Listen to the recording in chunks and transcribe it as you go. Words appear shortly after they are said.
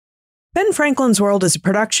Ben Franklin's World is a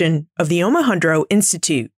production of the Omohundro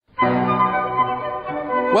Institute.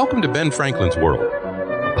 Welcome to Ben Franklin's World,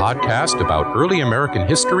 a podcast about early American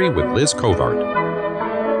history with Liz Covart.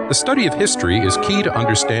 The study of history is key to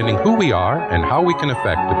understanding who we are and how we can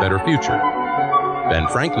affect a better future. Ben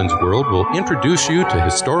Franklin's World will introduce you to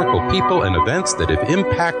historical people and events that have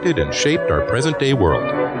impacted and shaped our present-day world.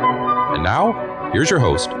 And now, here's your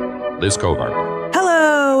host, Liz Covart.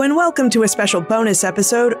 Hello, and welcome to a special bonus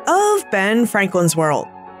episode of Ben Franklin's World,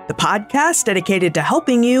 the podcast dedicated to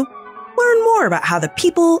helping you learn more about how the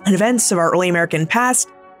people and events of our early American past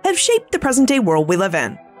have shaped the present-day world we live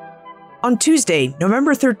in. On Tuesday,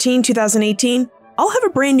 November 13, 2018, I'll have a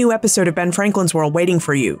brand new episode of Ben Franklin's World waiting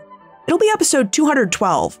for you. It'll be episode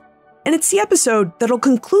 212, and it's the episode that'll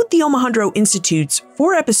conclude the Omohundro Institute's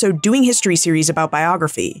 4-episode Doing History series about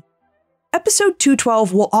biography. Episode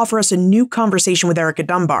 212 will offer us a new conversation with Erica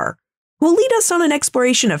Dunbar, who will lead us on an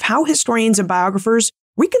exploration of how historians and biographers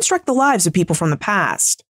reconstruct the lives of people from the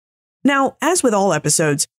past. Now, as with all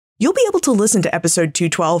episodes, you'll be able to listen to episode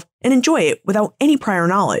 212 and enjoy it without any prior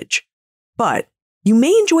knowledge. But you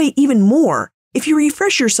may enjoy it even more if you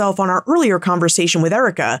refresh yourself on our earlier conversation with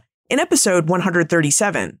Erica in episode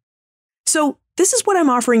 137. So this is what I'm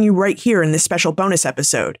offering you right here in this special bonus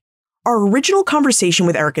episode, our original conversation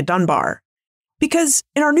with Erica Dunbar. Because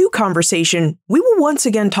in our new conversation, we will once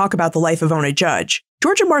again talk about the life of Ona Judge,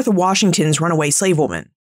 George and Martha Washington's runaway slave woman.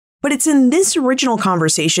 But it's in this original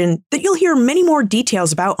conversation that you'll hear many more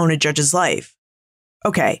details about Ona Judge's life.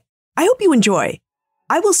 Okay, I hope you enjoy.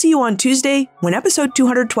 I will see you on Tuesday when episode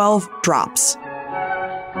 212 drops.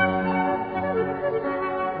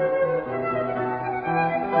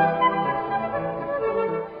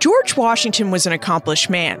 George Washington was an accomplished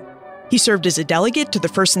man. He served as a delegate to the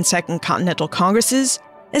First and Second Continental Congresses,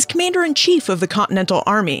 as Commander-in-Chief of the Continental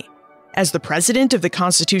Army, as the President of the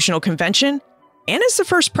Constitutional Convention, and as the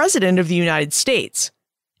first President of the United States.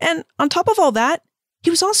 And on top of all that, he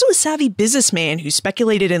was also a savvy businessman who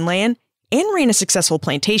speculated in land and ran a successful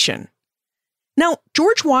plantation. Now,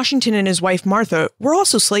 George Washington and his wife Martha were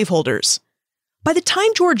also slaveholders. By the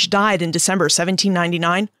time George died in December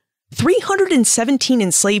 1799, 317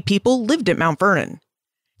 enslaved people lived at Mount Vernon.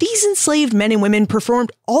 These enslaved men and women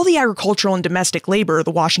performed all the agricultural and domestic labor the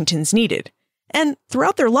Washingtons needed. And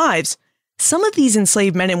throughout their lives, some of these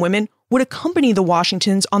enslaved men and women would accompany the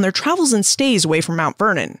Washingtons on their travels and stays away from Mount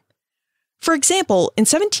Vernon. For example, in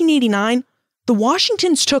 1789, the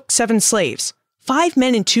Washingtons took 7 slaves, 5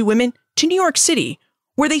 men and 2 women, to New York City,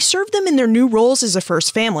 where they served them in their new roles as a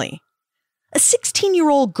first family. A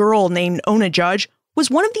 16-year-old girl named Ona Judge was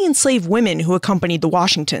one of the enslaved women who accompanied the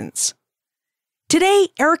Washingtons. Today,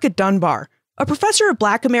 Erica Dunbar, a professor of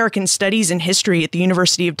Black American Studies and History at the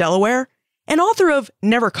University of Delaware, and author of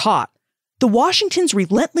Never Caught, The Washingtons'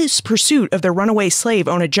 Relentless Pursuit of Their Runaway Slave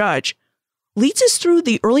Ona Judge, leads us through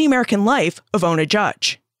the early American life of Ona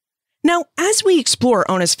Judge. Now, as we explore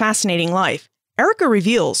Ona's fascinating life, Erica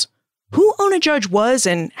reveals who Ona Judge was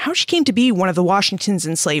and how she came to be one of the Washingtons'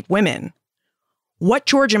 enslaved women, what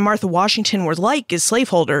George and Martha Washington were like as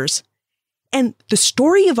slaveholders, and the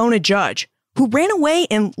story of Ona Judge, who ran away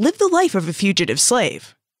and lived the life of a fugitive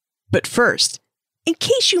slave. But first, in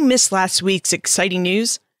case you missed last week's exciting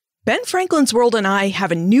news, Ben Franklin's World and I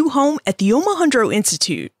have a new home at the Omohundro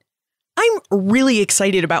Institute. I'm really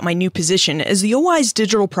excited about my new position as the OI's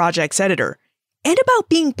Digital Projects Editor, and about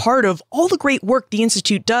being part of all the great work the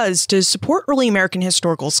Institute does to support early American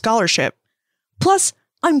historical scholarship. Plus,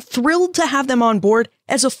 I'm thrilled to have them on board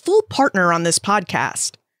as a full partner on this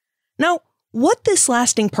podcast. Now, what this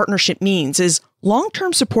lasting partnership means is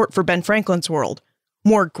long-term support for Ben Franklin's World,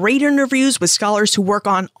 more great interviews with scholars who work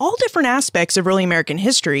on all different aspects of early American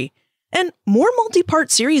history, and more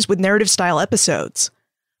multi-part series with narrative-style episodes.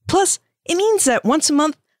 Plus, it means that once a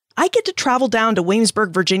month, I get to travel down to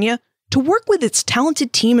Williamsburg, Virginia, to work with its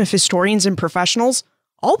talented team of historians and professionals,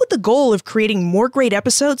 all with the goal of creating more great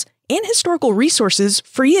episodes and historical resources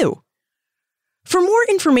for you. For more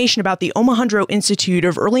information about the Omohundro Institute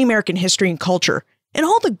of Early American History and Culture and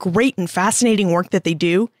all the great and fascinating work that they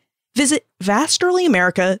do, visit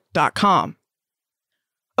vastearlyamerica.com.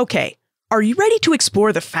 Okay, are you ready to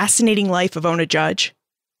explore the fascinating life of Ona Judge?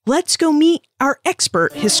 Let's go meet our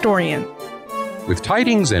expert historian. With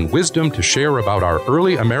tidings and wisdom to share about our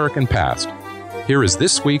early American past, here is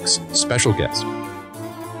this week's special guest.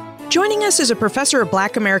 Joining us is a professor of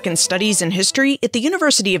Black American Studies and History at the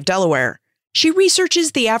University of Delaware. She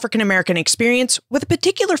researches the African American experience with a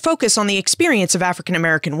particular focus on the experience of African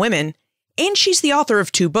American women, and she's the author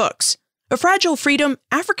of 2 books, A Fragile Freedom,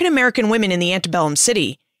 African American Women in the Antebellum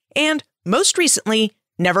City, and, most recently,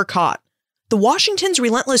 Never Caught, the Washingtons'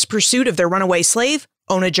 relentless pursuit of their runaway slave,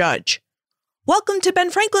 Ona Judge. Welcome to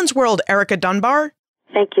Ben Franklin's World, Erica Dunbar.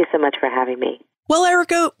 Thank you so much for having me. Well,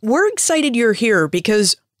 Erica, we're excited you're here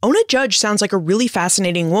because Ona Judge sounds like a really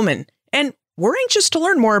fascinating woman, and we're anxious to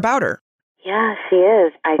learn more about her. Yeah, she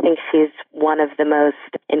is. I think she's one of the most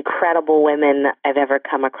incredible women I've ever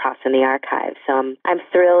come across in the archives. So I'm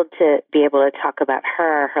thrilled to be able to talk about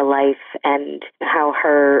her life, and how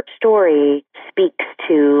her story speaks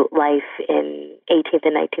to life in 18th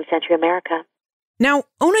and 19th century America. Now,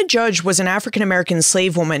 Ona Judge was an African-American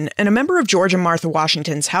slave woman and a member of George and Martha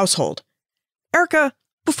Washington's household. Erica,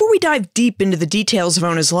 before we dive deep into the details of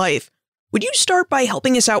Ona's life, would you start by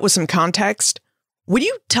helping us out with some context? Would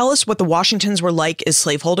you tell us what the Washingtons were like as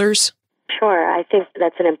slaveholders? Sure. I think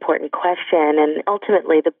that's an important question. And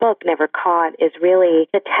ultimately, the book, Never Caught, is really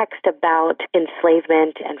the text about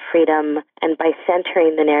enslavement and freedom. And by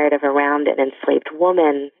centering the narrative around an enslaved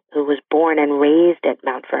woman who was born and raised at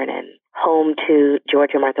Mount Vernon, home to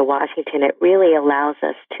George and Martha Washington, it really allows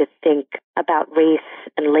us to think about race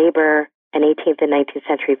and labor in 18th and 19th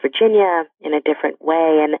century Virginia in a different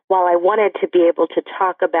way. And while I wanted to be able to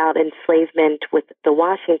talk about enslavement with the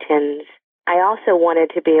Washingtons, I also wanted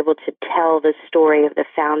to be able to tell the story of the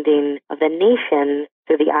founding of the nation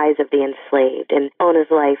through the eyes of the enslaved. And Ona's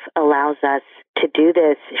life allows us to do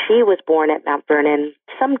this. She was born at Mount Vernon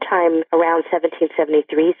sometime around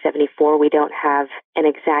 1773, 74. We don't have an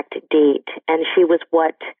exact date. And she was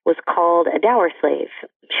what was called a dower slave.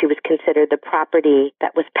 She was considered the property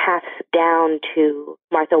that was passed down to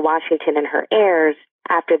Martha Washington and her heirs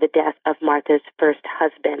after the death of Martha's first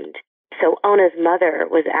husband. So Ona's mother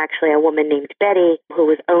was actually a woman named Betty, who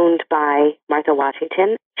was owned by Martha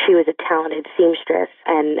Washington. She was a talented seamstress,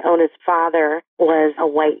 and Ona's father was a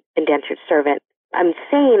white indentured servant. I'm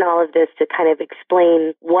saying all of this to kind of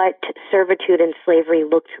explain what servitude and slavery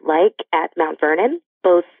looked like at Mount Vernon.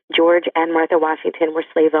 Both George and Martha Washington were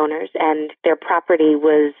slave owners, and their property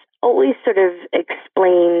was always sort of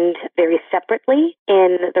explained very separately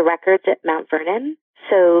in the records at Mount Vernon.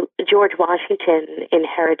 So George Washington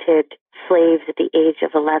inherited slaves at the age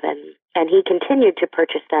of 11, and he continued to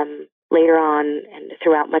purchase them later on and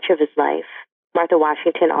throughout much of his life. Martha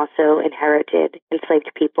Washington also inherited enslaved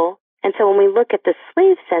people. And so when we look at the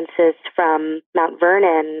slave census from Mount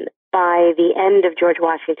Vernon, by the end of George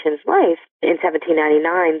Washington's life in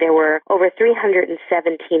 1799, there were over 317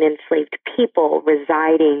 enslaved people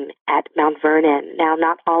residing at Mount Vernon. Now,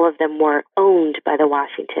 not all of them were owned by the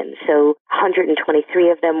Washingtons. So 123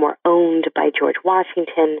 of them were owned by George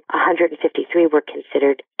Washington. 153 were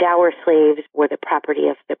considered dower slaves, were the property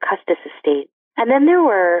of the Custis estate. And then there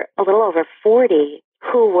were a little over 40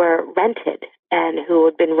 who were rented, and who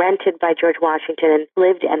had been rented by George Washington and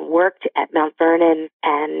lived and worked at Mount Vernon.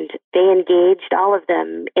 And they engaged, all of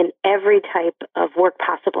them, in every type of work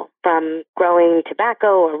possible, from growing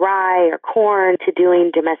tobacco or rye or corn to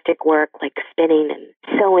doing domestic work like spinning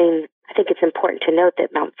and sewing. I think it's important to note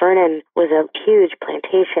that Mount Vernon was a huge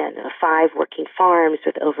plantation of 5 working farms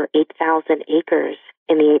with over 8,000 acres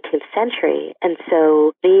in the 18th century. And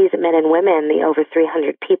so these men and women, the over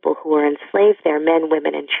 300 people who were enslaved there, men,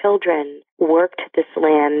 women, and children, worked this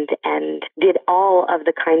land and did all of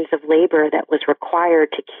the kinds of labor that was required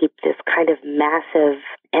to keep this kind of massive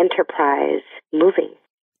enterprise moving.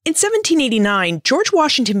 In 1789, George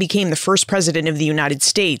Washington became the first president of the United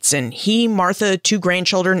States, and he, Martha, 2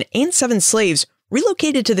 grandchildren, and 7 slaves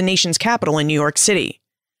relocated to the nation's capital in New York City.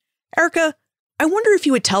 Erica, I wonder if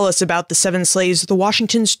you would tell us about the 7 slaves the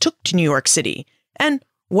Washingtons took to New York City, and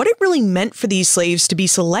what it really meant for these slaves to be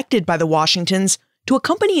selected by the Washingtons to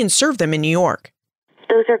accompany and serve them in New York.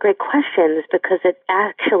 Those are great questions, because it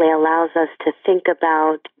actually allows us to think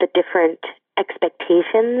about the different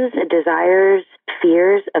expectations, desires,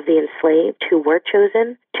 fears of the enslaved who were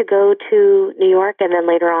chosen to go to New York and then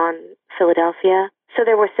later on Philadelphia. So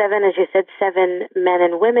there were 7, as you said, 7 men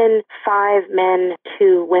and women, 5 men,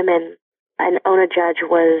 2 women. And Ona Judge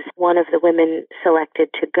was one of the women selected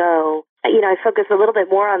to go. I focus a little bit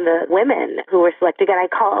more on the women who were selected. And I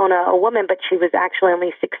call Ona a woman, but she was actually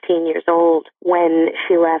only 16 years old when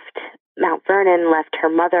she left Mount Vernon, left her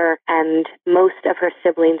mother and most of her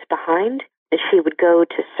siblings behind. She would go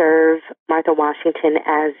to serve Martha Washington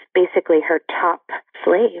as basically her top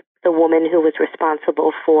slave, the woman who was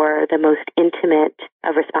responsible for the most intimate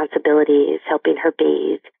of responsibilities, helping her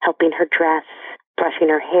bathe, helping her dress, brushing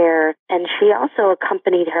her hair. And she also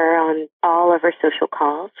accompanied her on all of her social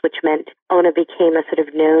calls, which meant Ona became a sort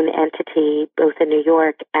of known entity both in New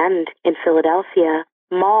York and in Philadelphia.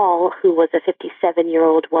 Moll, who was a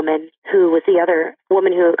 57-year-old woman, who was the other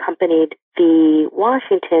woman who accompanied the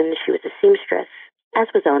Washingtons, she was a seamstress. as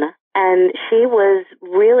was Ona. And she was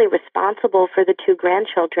really responsible for the two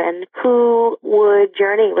grandchildren who would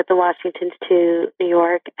journey with the Washingtons to New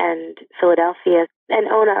York and Philadelphia. And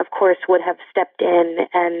Ona, of course, would have stepped in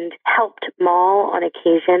and helped Maul on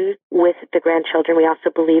occasion with the grandchildren. We also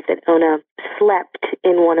believe that Ona slept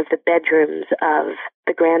in one of the bedrooms of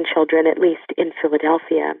the grandchildren, at least in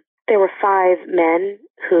Philadelphia. There were 5 men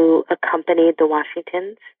who accompanied the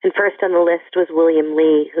Washingtons. And first on the list was William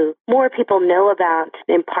Lee, who more people know about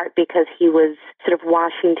in part because he was sort of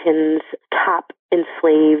Washington's top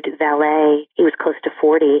enslaved valet. He was close to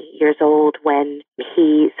 40 years old when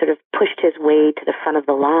he sort of pushed his way to the front of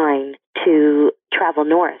the line to travel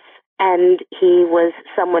north. And he was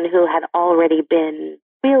someone who had already been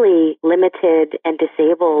really limited and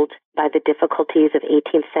disabled by the difficulties of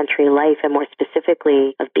 18th century life, and more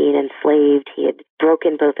specifically of being enslaved. He had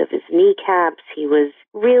broken both of his kneecaps. He was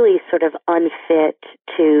really sort of unfit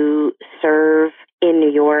to serve in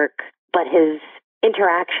New York, but his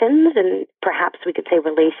interactions and perhaps we could say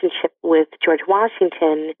relationship with George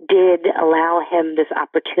Washington did allow him this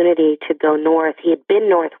opportunity to go north. He had been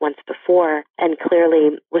north once before and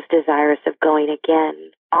clearly was desirous of going again.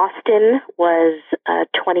 Austin was a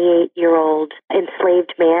 28-year-old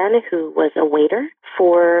enslaved man who was a waiter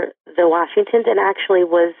for the Washingtons and actually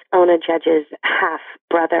was Ona Judge's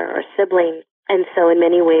half-brother or sibling. And so in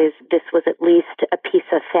many ways, this was at least a piece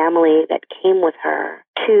of family that came with her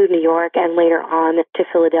to New York and later on to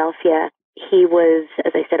Philadelphia. He was,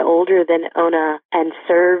 as I said, older than Ona and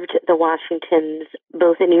served the Washingtons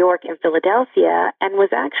both in New York and Philadelphia and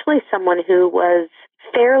was actually someone who was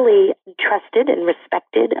fairly trusted and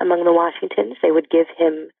respected among the Washingtons. They would give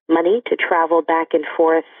him money to travel back and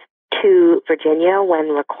forth to Virginia when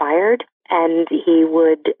required, and he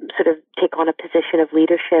would sort of take on a position of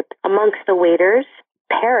leadership amongst the waiters.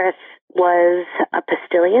 Paris was a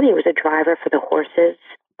postilion. He was a driver for the horses,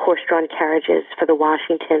 horse-drawn carriages for the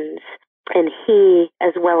Washingtons. And he,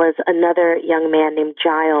 as well as another young man named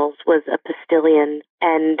Giles, was a postilion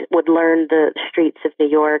and would learn the streets of New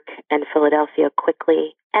York and Philadelphia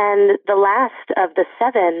quickly. And the last of the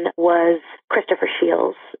 7 was Christopher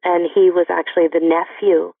Shields, and he was actually the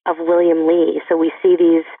nephew of William Lee. So we see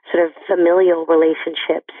these sort of familial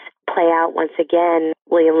relationships play out once again.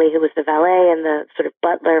 William Lee, who was the valet and the sort of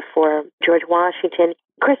butler for George Washington.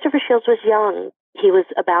 Christopher Shields was young. He was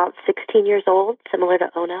about 16 years old, similar to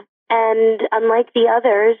Ona. And unlike the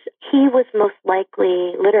others, he was most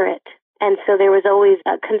likely literate. And so there was always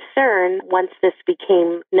a concern once this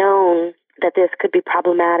became known that this could be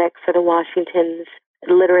problematic for the Washingtons.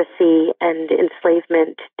 Literacy and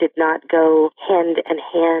enslavement did not go hand in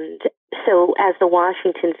hand. So as the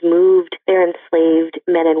Washingtons moved their enslaved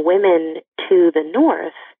men and women to the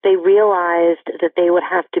north, they realized that they would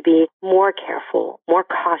have to be more careful, more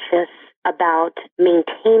cautious about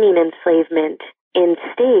maintaining enslavement in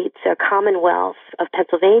states or commonwealths of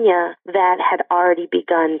Pennsylvania that had already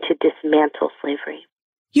begun to dismantle slavery.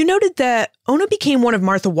 You noted that Ona became one of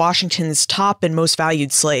Martha Washington's top and most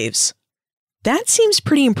valued slaves. That seems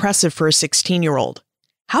pretty impressive for a 16-year-old.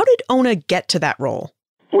 How did Ona get to that role?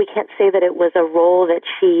 We can't say that it was a role that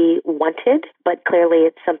she wanted, but clearly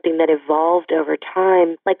it's something that evolved over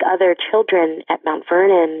time. Like other children at Mount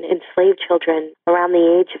Vernon, enslaved children, around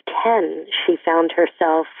the age of 10, she found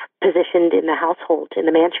herself positioned in the household, in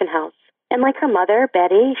the mansion house. And like her mother,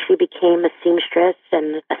 Betty, she became a seamstress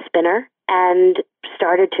and a spinner and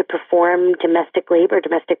started to perform domestic labor,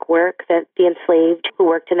 domestic work that the enslaved who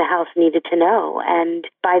worked in the house needed to know. And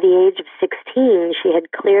by the age of 16, she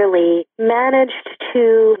had clearly managed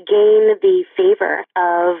to gain the favor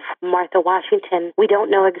of Martha Washington. We don't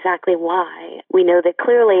know exactly why. We know that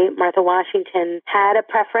clearly Martha Washington had a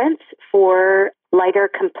preference for lighter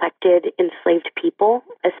complected enslaved people,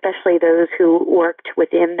 especially those who worked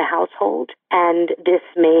within the household. And this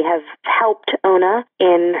may have helped Ona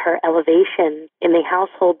in her elevation in the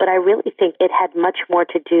household, but I really think it had much more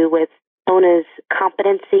to do with Ona's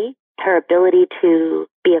competency, her ability to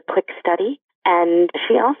be a quick study. And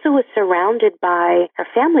she also was surrounded by her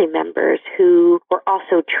family members who were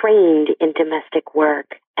also trained in domestic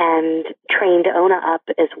work and trained Ona up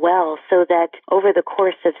as well, so that over the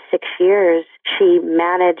course of 6 years, she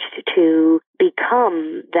managed to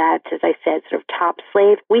become that, as I said, sort of top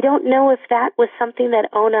slave. We don't know if that was something that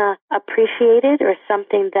Ona appreciated or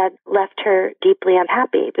something that left her deeply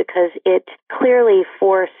unhappy, because it clearly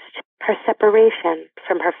forced her separation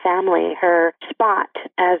from her family. Her spot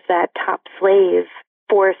as that top slave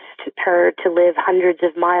forced her to live hundreds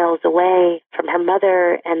of miles away from her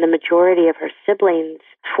mother and the majority of her siblings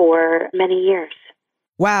for many years.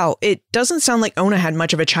 Wow, it doesn't sound like Ona had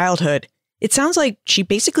much of a childhood. It sounds like she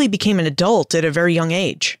basically became an adult at a very young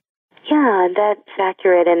age. Yeah, that's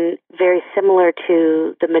accurate and very similar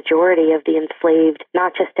to the majority of the enslaved,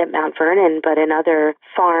 not just at Mount Vernon, but in other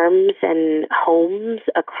farms and homes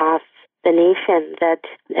across the nation, that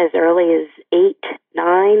as early as 8,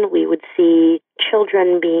 9, we would see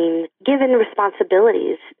children being given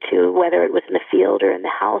responsibilities to, whether it was in the field or in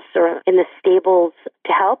the house or in the stables,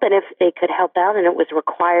 to help. And if they could help out and it was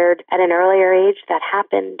required at an earlier age, that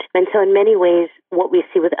happened. And so in many ways, what we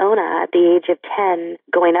see with Ona at the age of 10,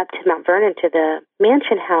 going up to Mount Vernon to the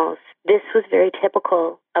mansion house, this was very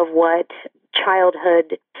typical of what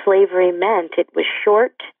childhood slavery meant. It was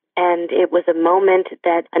short, and it was a moment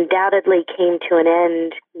that undoubtedly came to an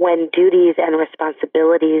end when duties and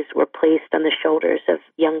responsibilities were placed on the shoulders of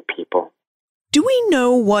young people. Do we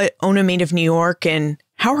know what Ona made of New York and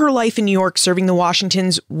how her life in New York serving the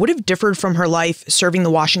Washingtons would have differed from her life serving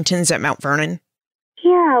the Washingtons at Mount Vernon?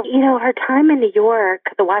 Yeah, her time in New York,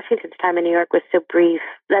 the Washingtons' time in New York was so brief.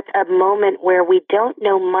 That's a moment where we don't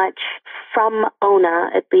know much from Ona,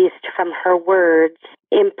 at least from her words,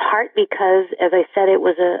 in part because, as I said, it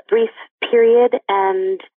was a brief period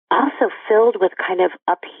and also filled with kind of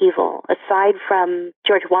upheaval, aside from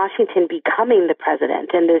George Washington becoming the president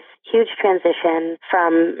and this huge transition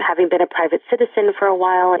from having been a private citizen for a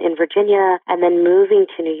while in Virginia and then moving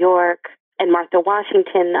to New York. And Martha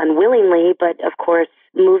Washington unwillingly, but of course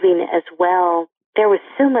moving as well. There was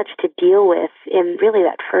so much to deal with in really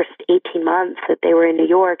that first 18 months that they were in New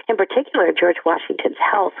York, in particular George Washington's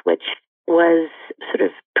health, which was sort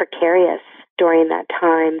of precarious during that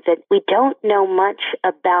time, that we don't know much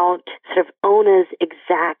about sort of Ona's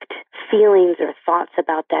exact feelings or thoughts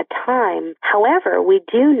about that time. However, we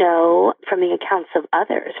do know from the accounts of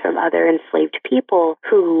others, from other enslaved people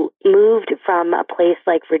who moved from a place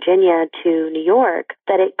like Virginia to New York,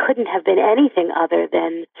 that it couldn't have been anything other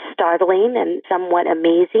than startling and somewhat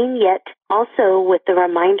amazing, yet also with the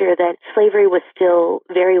reminder that slavery was still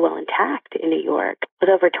very well intact in New York, with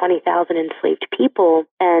over 20,000 enslaved people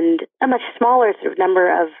and a much smaller sort of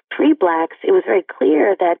number of free blacks. It was very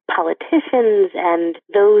clear that politicians and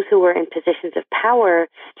those who were in positions of power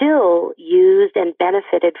still used and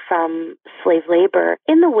benefited from slave labor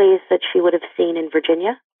in the ways that she would have seen in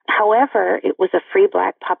Virginia. However, it was a free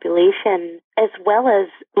black population as well as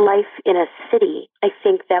life in a city, I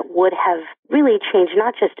think, that would have really changed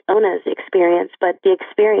not just Ona's experience, but the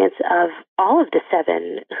experience of all of the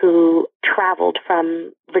 7 who traveled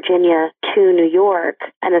from Virginia to New York.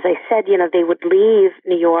 And as I said, they would leave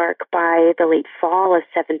New York by the late fall of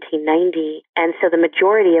 1790. And so the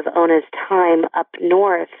majority of Ona's time up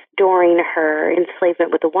north during her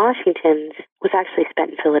enslavement with the Washingtons was actually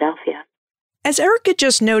spent in Philadelphia. As Erica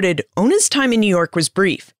just noted, Ona's time in New York was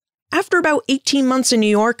brief. After about 18 months in New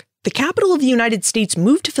York, the capital of the United States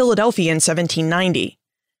moved to Philadelphia in 1790.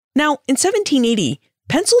 Now, in 1780,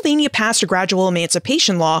 Pennsylvania passed a gradual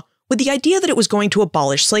emancipation law with the idea that it was going to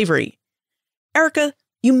abolish slavery. Erica,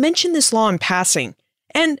 you mentioned this law in passing,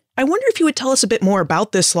 and I wonder if you would tell us a bit more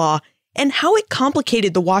about this law and how it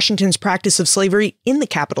complicated the Washingtons' practice of slavery in the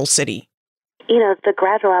capital city. The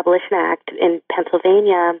Gradual Abolition Act in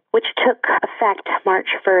Pennsylvania, which took effect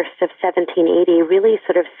March 1st of 1780, really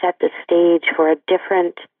sort of set the stage for a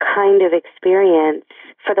different kind of experience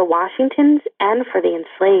for the Washingtons and for the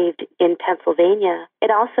enslaved in Pennsylvania.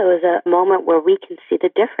 It also is a moment where we can see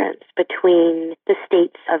the difference between the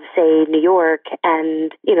states of, say, New York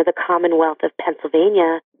and, the Commonwealth of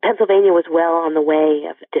Pennsylvania. Pennsylvania was well on the way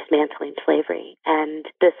of dismantling slavery, and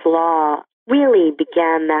this law really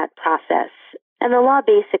began that process. And the law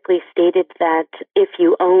basically stated that if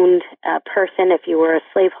you owned a person, if you were a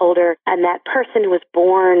slaveholder, and that person was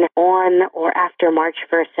born on or after March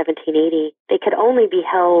 1st, 1780, they could only be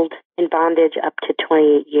held in bondage up to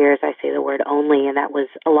 28 years. I say the word only, and that was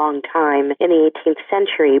a long time in the 18th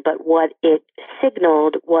century. But what it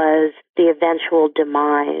signaled was the eventual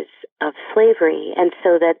demise of slavery. And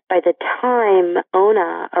so that by the time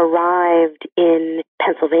Ona arrived in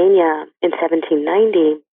Pennsylvania in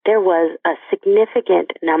 1790, there was a significant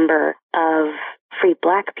number of free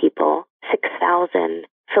black people, 6,000.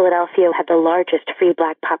 Philadelphia had the largest free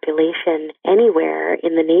black population anywhere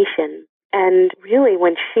in the nation. And really,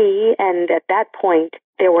 when and at that point,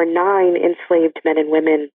 there were 9 enslaved men and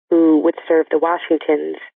women who would serve the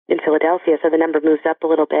Washingtons in Philadelphia, so the number moves up a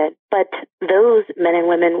little bit. But those men and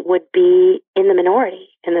women would be in the minority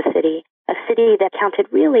in the city, a city that counted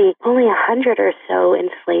really only 100 or so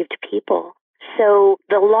enslaved people. So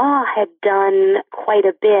the law had done quite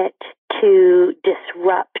a bit to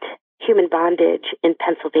disrupt human bondage in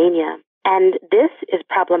Pennsylvania. And this is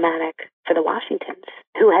problematic for the Washingtons.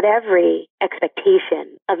 who had every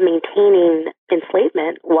expectation of maintaining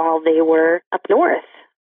enslavement while they were up north.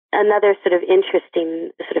 Another sort of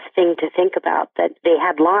interesting sort of thing to think about, that they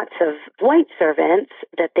had lots of white servants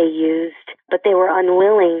that they used, but they were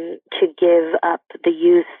unwilling to give up the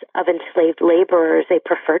use of enslaved laborers. They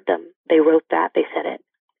preferred them. They wrote that. They said it.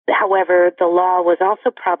 However, the law was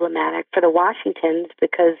also problematic for the Washingtons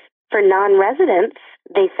because for non-residents,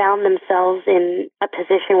 they found themselves in a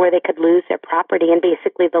position where they could lose their property. And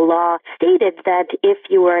basically the law stated that if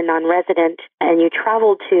you were a non-resident and you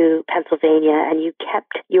traveled to Pennsylvania and you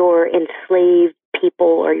kept your enslaved people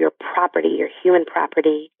or your property, your human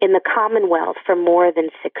property, in the Commonwealth for more than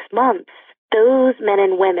 6 months, those men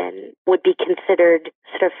and women would be considered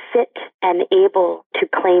sort of fit and able to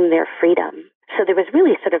claim their freedom. So there was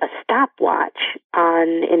really sort of a stopwatch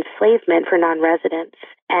on enslavement for non-residents,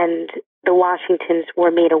 and the Washingtons were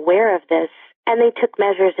made aware of this, and they took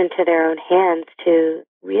measures into their own hands to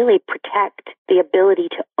really protect the ability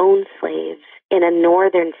to own slaves in a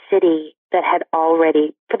northern city that had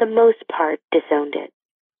already, for the most part, disowned it.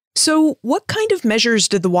 So what kind of measures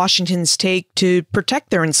did the Washingtons take to protect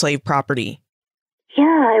their enslaved property?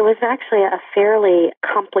 Yeah, it was actually a fairly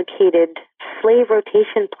complicated slave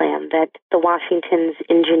rotation plan that the Washingtons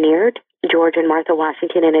engineered. George and Martha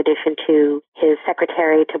Washington, in addition to his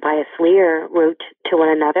secretary Tobias Lear, wrote to one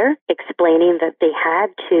another explaining that they had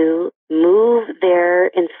to move their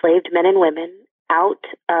enslaved men and women out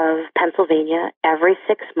of Pennsylvania every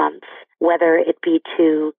 6 months, whether it be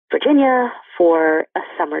to Virginia for a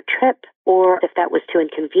summer trip, or if that was too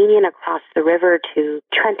inconvenient, across the river to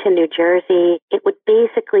Trenton, New Jersey. It would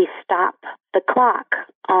basically stop the clock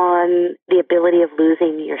on the ability of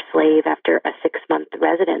losing your slave after a 6-month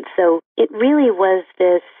residence. So it really was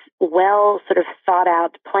this well sort of thought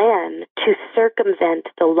out plan to circumvent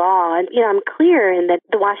the law. And, I'm clear in that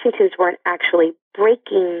the Washingtons weren't actually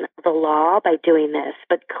breaking the law by doing this,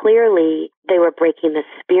 but clearly they were breaking the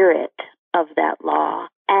spirit of that law.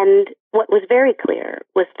 And what was very clear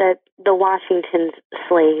was that the Washington's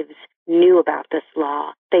slaves knew about this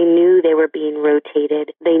law. They knew they were being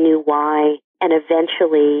rotated. They knew why. And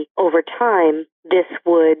eventually, over time, this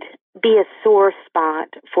would be a sore spot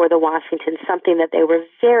for the Washingtons, something that they were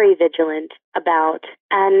very vigilant about.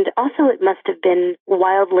 And also it must have been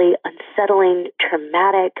wildly unsettling,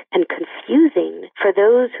 traumatic, and confusing for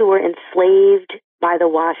those who were enslaved by the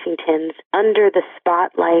Washingtons under the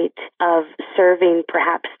spotlight of serving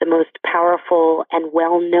perhaps the most powerful and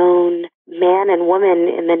well-known man and woman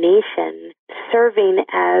in the nation, serving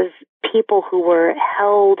as people who were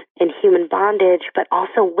held in human bondage, but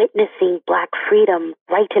also witnessing Black freedom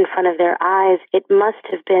right in front of their eyes. It must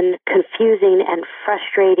have been confusing and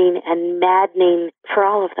frustrating and maddening for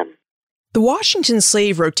all of them. The Washington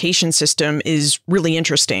slave rotation system is really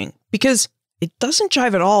interesting because it doesn't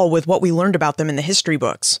jive at all with what we learned about them in the history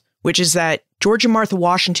books, which is that George and Martha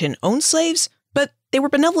Washington owned slaves, but they were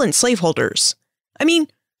benevolent slaveholders. I mean,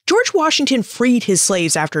 George Washington freed his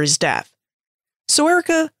slaves after his death. So,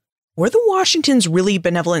 Erica, were the Washingtons really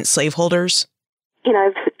benevolent slaveholders?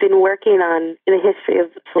 I've been working on the history of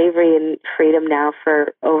slavery and freedom now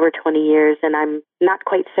for over 20 years, and I'm not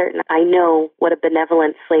quite certain I know what a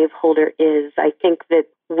benevolent slaveholder is. I think that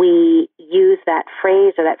we use that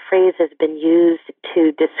phrase, or that phrase has been used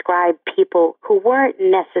to describe people who weren't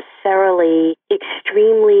necessarily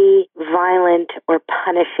extremely violent or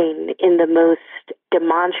punishing in the most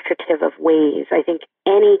demonstrative of ways. I think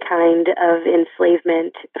any kind of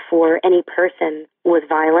enslavement for any person was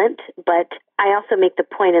violent, but I also make the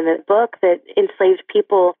point in the book that enslaved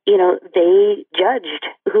people, they judged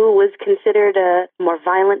who was considered a more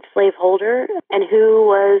violent slaveholder and who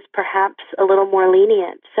was perhaps a little more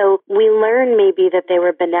lenient. So we learn maybe that they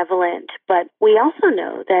were benevolent, but we also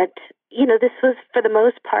know that, this was for the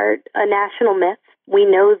most part a national myth. We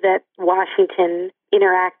know that Washington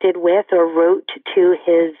interacted with or wrote to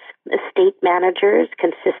his estate managers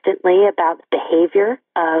consistently about behavior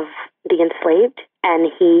of the enslaved, and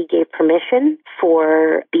he gave permission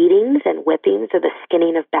for beatings and whippings or the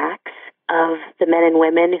skinning of backs of the men and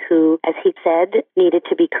women who, as he said, needed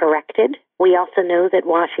to be corrected. We also know that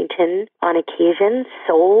Washington, on occasion,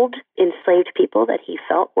 sold enslaved people that he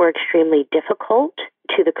felt were extremely difficult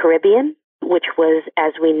to the Caribbean, which was,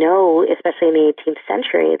 as we know, especially in the 18th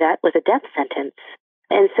century, that was a death sentence.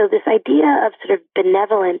 And so this idea of sort of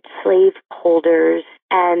benevolent slaveholders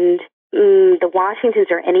and the Washingtons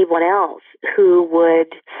or anyone else who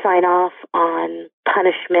would sign off on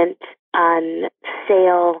punishment, on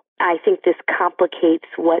sale, I think this complicates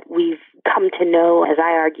what we've come to know, as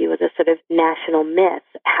I argue, as a sort of national myth.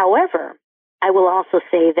 However, I will also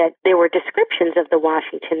say that there were descriptions of the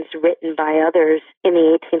Washingtons written by others in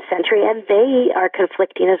the 18th century, and they are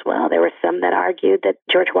conflicting as well. There were some that argued that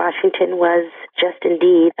George Washington was just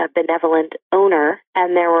indeed a benevolent owner,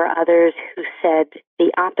 and there were others who said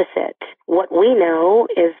the opposite. What we know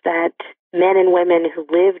is that men and women who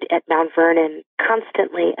lived at Mount Vernon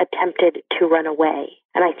constantly attempted to run away.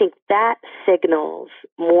 And I think that signals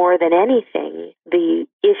more than anything the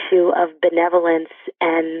issue of benevolence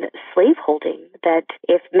and slaveholding, that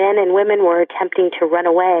if men and women were attempting to run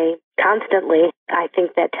away constantly, I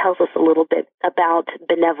think that tells us a little bit about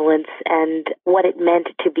benevolence and what it meant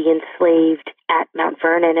to be enslaved at Mount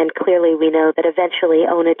Vernon. And clearly we know that eventually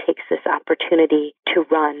Ona takes this opportunity to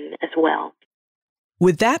run as well.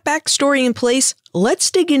 With that backstory in place, let's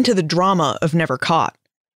dig into the drama of Never Caught.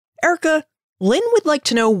 Erica, Lynn would like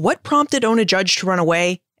to know what prompted Ona Judge to run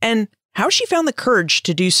away and how she found the courage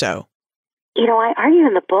to do so. I argue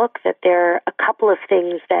in the book that there are a couple of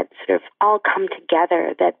things that sort of all come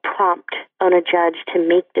together that prompt Ona Judge to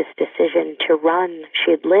make this decision to run.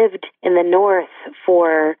 She had lived in the North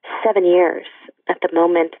for 7 years at the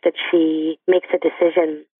moment that she makes a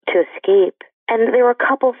decision to escape. And there were a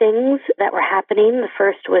couple things that were happening. The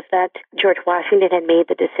first was that George Washington had made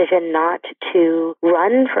the decision not to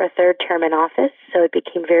run for a third term in office. So it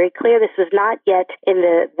became very clear this was not yet in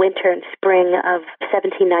the winter and spring of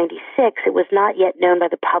 1796. It was not yet known by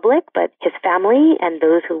the public, but his family and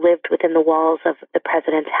those who lived within the walls of the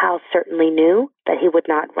president's house certainly knew that he would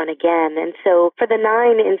not run again. And so for the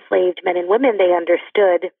 9 enslaved men and women, they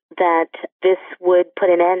understood that this would put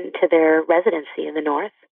an end to their residency in the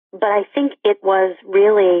North. But I think it was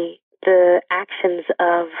really the actions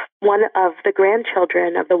of one of the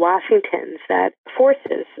grandchildren of the Washingtons that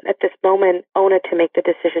forces, at this moment, Ona to make the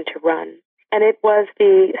decision to run. And it was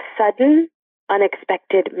the sudden,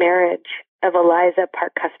 unexpected marriage of Eliza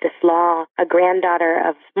Parke Custis Law, a granddaughter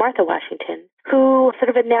of Martha Washington, who sort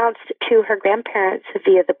of announced to her grandparents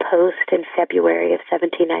via the post in February of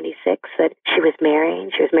 1796 that she was marrying.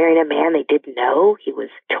 She was marrying a man they didn't know. He was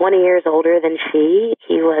 20 years older than she.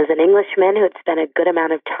 He was an Englishman who had spent a good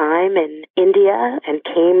amount of time in India and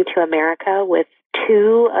came to America with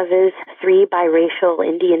 2 of his 3 biracial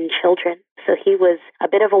Indian children. So he was a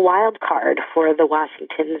bit of a wild card for the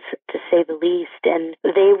Washingtons, to say the least. And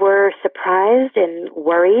they were surprised and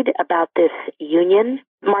worried about this union,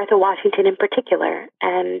 Martha Washington in particular.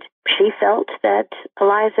 And she felt that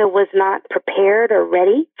Eliza was not prepared or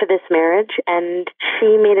ready for this marriage. And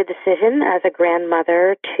she made a decision as a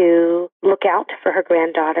grandmother to look out for her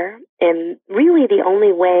granddaughter in really the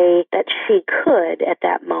only way that she could at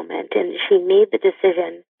that moment. And she made the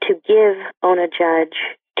decision to give Ona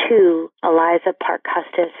Judge to Eliza Parke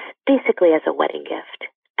Custis basically as a wedding gift.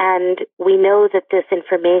 And we know that this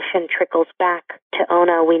information trickles back to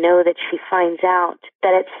Ona. We know that she finds out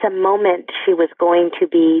that at some moment she was going to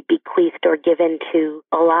be bequeathed or given to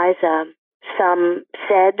Eliza. Some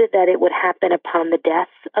said that it would happen upon the death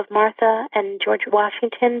of Martha and George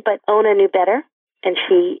Washington, but Ona knew better. And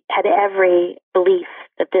she had every belief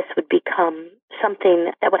that this would become something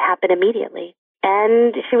that would happen immediately.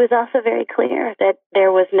 And she was also very clear that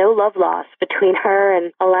there was no love lost between her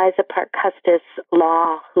and Eliza Parke Custis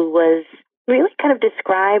Law, who was really kind of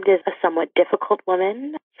described as a somewhat difficult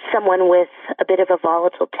woman, someone with a bit of a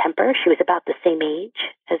volatile temper. She was about the same age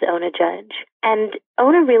as Ona Judge. And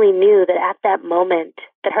Ona really knew that at that moment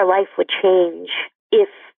that her life would change if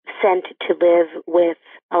sent to live with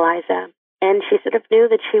Eliza. And she sort of knew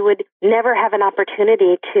that she would never have an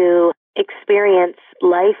opportunity to experience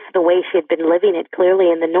life the way she had been living it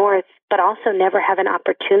clearly in the North, but also never have an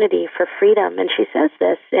opportunity for freedom. And she says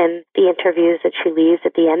this in the interviews that she leaves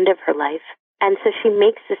at the end of her life. And so she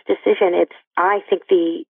makes this decision. It's, I think,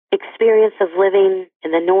 the experience of living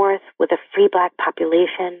in the North with a free Black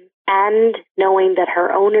population and knowing that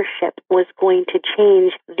her ownership was going to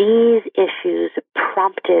change. These issues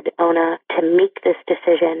prompted Ona to make this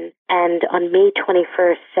decision. And on May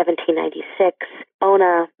 21st, 1796,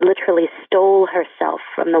 Ona literally stole herself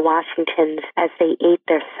from the Washingtons as they ate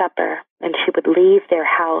their supper, and she would leave their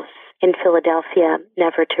house in Philadelphia,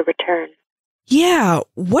 never to return. Yeah,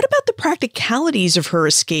 what about the practicalities of her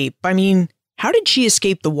escape? I mean, how did she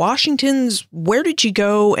escape the Washingtons? Where did she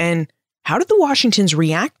go? And how did the Washingtons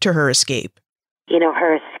react to her escape?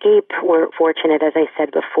 Her escape, we're fortunate, as I said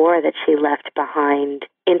before, that she left behind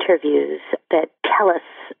interviews that tell us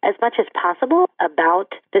as much as possible about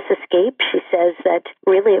this escape. She says that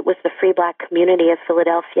really it was the free Black community of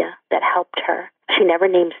Philadelphia that helped her. She never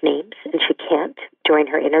names names, and she can't during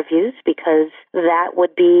her interviews because that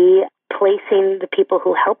would be placing the people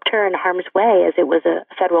who helped her in harm's way, as it was a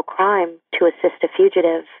federal crime to assist a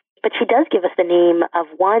fugitive. But she does give us the name of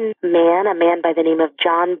one man, a man by the name of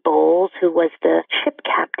John Bowles, who was the ship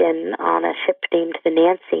captain on a ship named the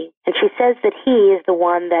Nancy. And she says that he is the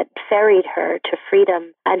one that ferried her to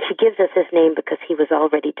freedom. And she gives us his name because he was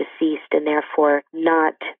already deceased and therefore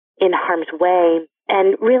not in harm's way.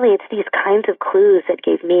 And really, it's these kinds of clues that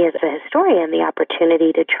gave me as a historian the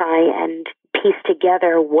opportunity to try and piece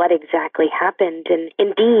together what exactly happened. And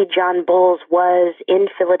indeed, John Bowles was in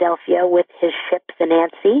Philadelphia with his ship, the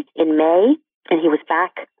Nancy, in May, and he was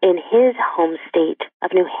back in his home state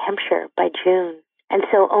of New Hampshire by June. And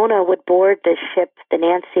so Ona would board the ship, the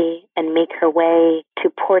Nancy, and make her way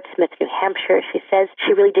to Portsmouth, New Hampshire. She says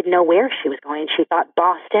she really didn't know where she was going. She thought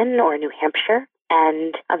Boston or New Hampshire,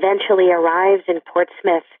 and eventually arrives in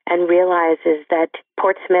Portsmouth and realizes that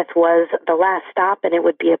Portsmouth was the last stop and it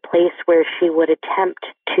would be a place where she would attempt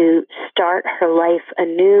to start her life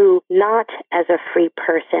anew, not as a free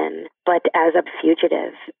person, but as a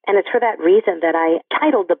fugitive. And it's for that reason that I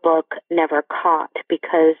titled the book Never Caught,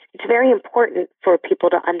 because it's very important for people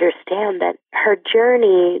to understand that her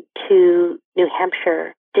journey to New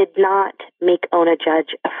Hampshire did not make Ona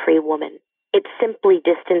Judge a free woman. It simply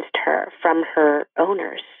distanced her from her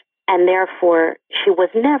owners, and therefore she was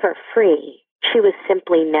never free. She was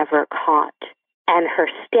simply never caught. And her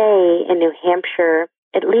stay in New Hampshire,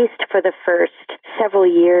 at least for the first several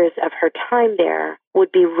years of her time there,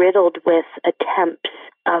 would be riddled with attempts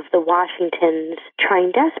of the Washingtons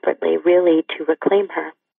trying desperately, really, to reclaim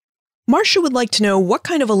her. Marcia would like to know what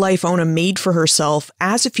kind of a life Ona made for herself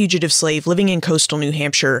as a fugitive slave living in coastal New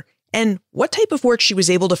Hampshire, and what type of work she was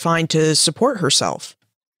able to find to support herself.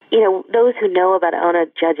 You know, those who know about Ona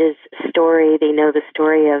Judge's story, they know the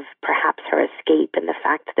story of perhaps her escape and the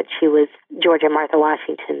fact that she was George and Martha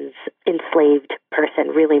Washington's enslaved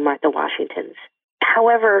person, really Martha Washington's.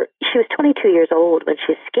 However, she was 22 years old when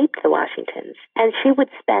she escaped the Washingtons, and she would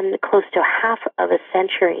spend close to half of a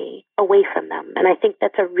century away from them. And I think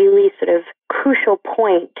that's a really sort of crucial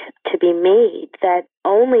point to be made, that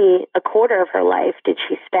only a quarter of her life did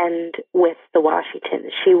she spend with the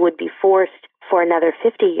Washingtons. She would be forced for another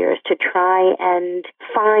 50 years to try and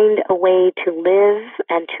find a way to live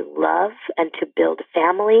and to love and to build a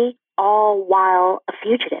family, all while a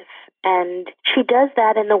fugitive. And she does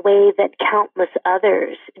that in the way that countless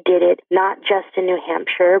others did it, not just in New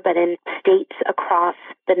Hampshire, but in states across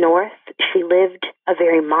the North. She lived a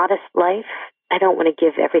very modest life. I don't want to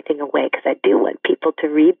give everything away because I do want people to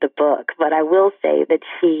read the book, but I will say that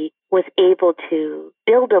she was able to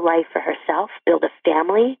build a life for herself, build a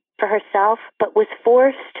family for herself, but was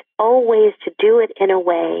forced always to do it in a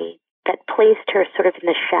way that placed her sort of in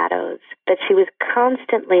the shadows, that she was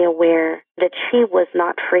constantly aware that she was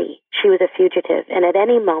not free. She was a fugitive, and at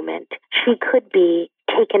any moment, she could be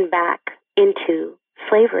taken back into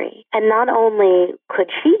slavery. And not only could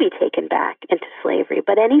she be taken back into slavery,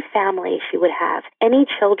 but any family she would have, any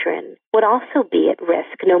children, would also be at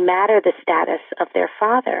risk, no matter the status of their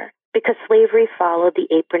father, because slavery followed the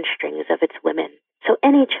apron strings of its women. So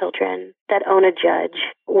any children that Ona Judge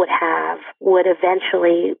would have would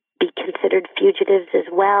eventually be considered fugitives as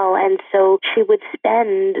well. And so she would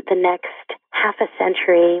spend the next half a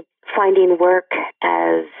century finding work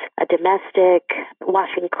as a domestic,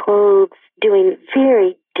 washing clothes, doing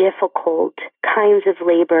very difficult kinds of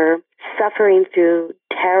labor, suffering through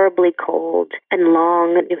terribly cold and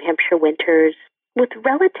long New Hampshire winters, with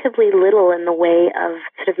relatively little in the way of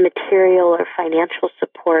sort of material or financial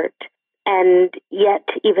support. And yet,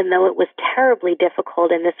 even though it was terribly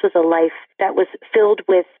difficult, and this was a life that was filled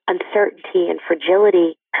with uncertainty and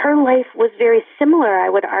fragility, her life was very similar, I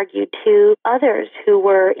would argue, to others who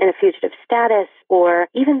were in a fugitive status, or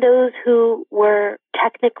even those who were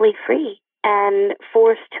technically free and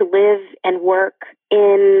forced to live and work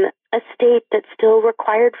in a state that still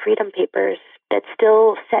required freedom papers, that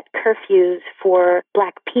still set curfews for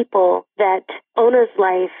Black people, that Ona's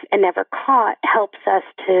life and Never Caught helps us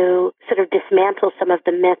to sort of dismantle some of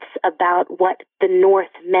the myths about what the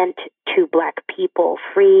North meant to Black people,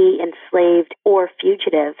 free, enslaved, or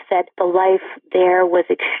fugitives, that the life there was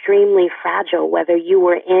extremely fragile, whether you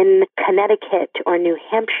were in Connecticut or New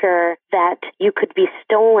Hampshire, that you could be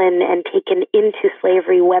stolen and taken into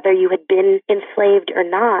slavery, whether you had been enslaved or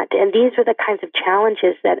not. And these are the kinds of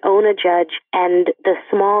challenges that Ona Judge and the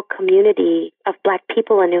small community of Black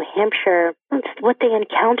people in New Hampshire, what they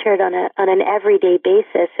encountered on an everyday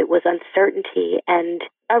basis. It was uncertainty and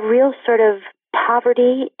a real sort of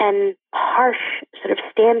poverty and harsh sort of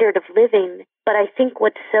standard of living. But I think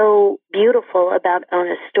what's so beautiful about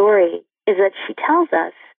Ona's story is that she tells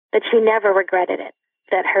us that she never regretted it,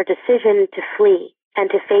 that her decision to flee and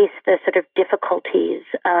to face the sort of difficulties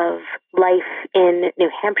of life in New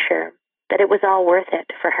Hampshire, that it was all worth it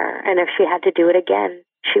for her. And if she had to do it again,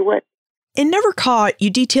 she would. In Never Caught, you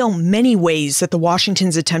detail many ways that the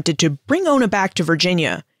Washingtons attempted to bring Ona back to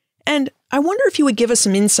Virginia. And I wonder if you would give us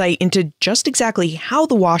some insight into just exactly how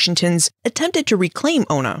the Washingtons attempted to reclaim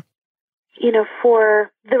Ona.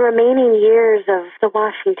 For the remaining years of the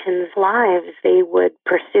Washingtons' lives, they would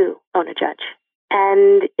pursue Ona Judge.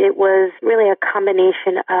 And it was really a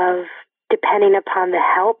combination of depending upon the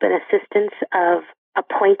help and assistance of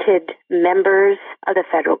appointed members of the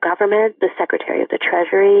federal government, the Secretary of the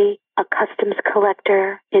Treasury, a customs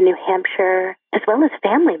collector in New Hampshire, as well as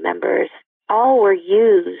family members. All were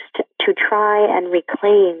used to try and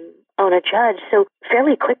reclaim Ona Judge. So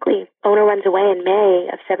fairly quickly, Ona runs away in May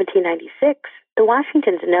of 1796. The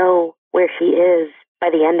Washingtons know where she is by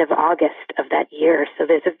the end of August of that year. So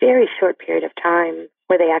there's a very short period of time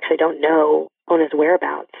where they actually don't know Ona's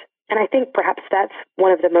whereabouts. And I think perhaps that's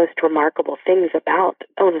one of the most remarkable things about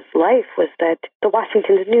Ona's life was that the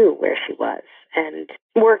Washingtons knew where she was and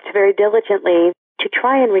worked very diligently to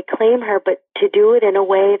try and reclaim her, but to do it in a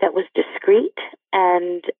way that was discreet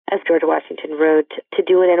and, as George Washington wrote, to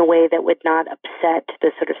do it in a way that would not upset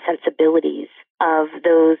the sort of sensibilities of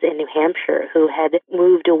those in New Hampshire who had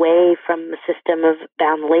moved away from the system of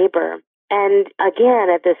bound labor. And again,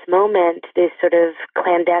 at this moment, these sort of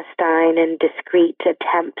clandestine and discreet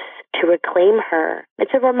attempts to reclaim her.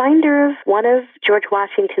 It's a reminder of one of George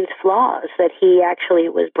Washington's flaws, that he actually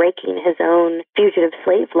was breaking his own fugitive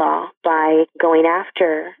slave law by going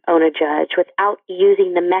after Ona Judge without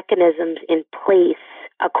using the mechanisms in place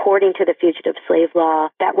according to the fugitive slave law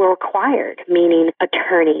that were required, meaning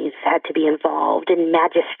attorneys had to be involved and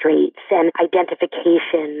magistrates and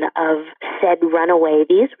identification of said runaway.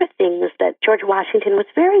 These were things that George Washington was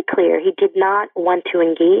very clear he did not want to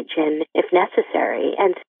engage in if necessary.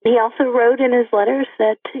 And he also wrote in his letters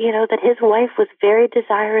that, that his wife was very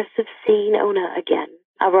desirous of seeing Ona again.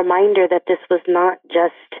 A reminder that this was not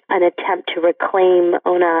just an attempt to reclaim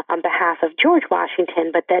Ona on behalf of George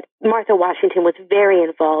Washington, but that Martha Washington was very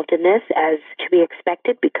involved in this, as to be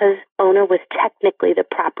expected, because Ona was technically the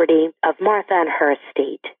property of Martha and her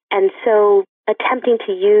estate. And so attempting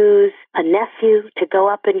to use a nephew to go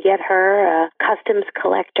up and get her, a customs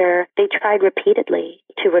collector, they tried repeatedly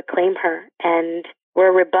to reclaim her and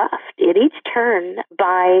were rebuffed at each turn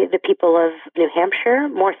by the people of New Hampshire,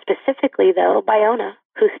 more specifically, though, by Ona,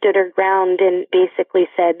 who stood her ground and basically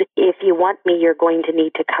said, if you want me, you're going to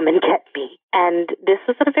need to come and get me. And this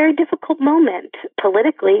was a very difficult moment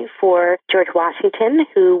politically for George Washington,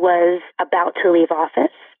 who was about to leave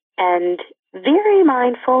office and very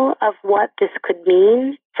mindful of what this could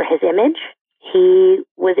mean for his image. He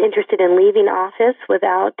was interested in leaving office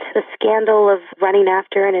without the scandal of running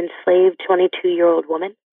after an enslaved 22-year-old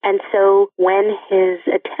woman. And so when his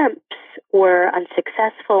attempts were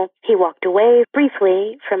unsuccessful, he walked away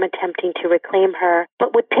briefly from attempting to reclaim her,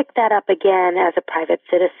 but would pick that up again as a private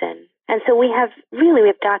citizen. And so we have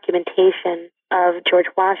documentation of George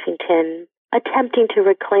Washington attempting to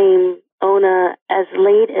reclaim Ona as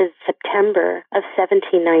late as September of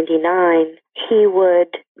 1799. He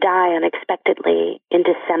would die unexpectedly in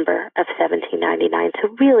December of 1799. So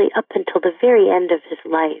really, up until the very end of his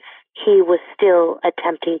life, he was still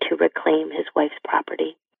attempting to reclaim his wife's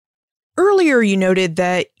property. Earlier, you noted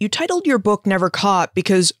that you titled your book Never Caught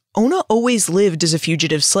because Ona always lived as a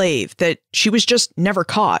fugitive slave, that she was just never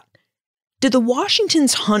caught. Did the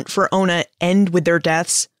Washingtons' hunt for Ona end with their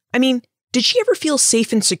deaths? I mean, did she ever feel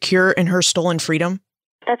safe and secure in her stolen freedom?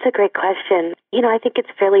 That's a great question. I think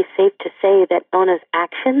it's fairly safe to say that Ona's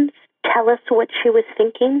actions tell us what she was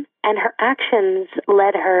thinking, and her actions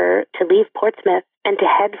led her to leave Portsmouth and to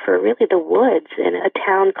head for really the woods in a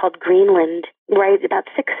town called Greenland, right about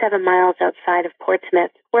 6-7 miles outside of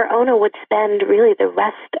Portsmouth, where Ona would spend really the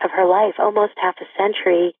rest of her life, almost half a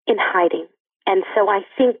century, in hiding. And so I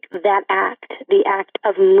think that act, the act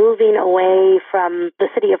of moving away from the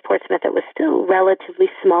city of Portsmouth that was still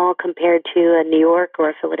relatively small compared to a New York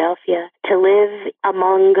or a Philadelphia, to live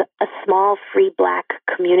among a small free Black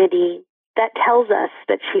community, that tells us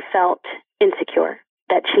that she felt insecure,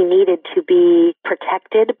 that she needed to be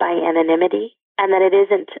protected by anonymity, and that it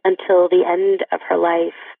isn't until the end of her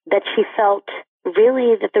life that she felt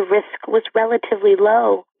really that the risk was relatively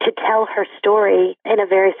low to tell her story in a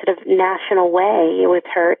very sort of national way with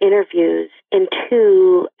her interviews in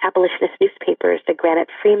 2 abolitionist newspapers, the Granite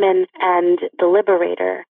Freeman and the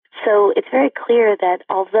Liberator. So it's very clear that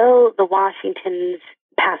although the Washingtons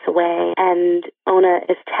pass away and Ona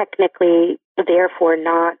is technically therefore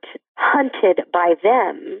not hunted by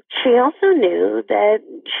them, she also knew that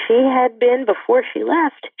she had been, before she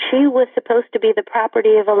left, she was supposed to be the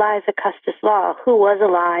property of Eliza Custis Law, who was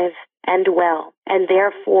alive and well, and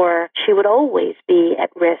therefore she would always be at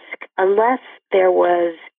risk unless there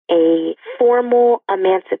was a formal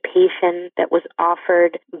emancipation that was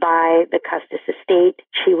offered by the Custis estate.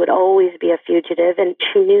 She would always be a fugitive, and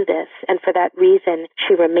she knew this, and for that reason,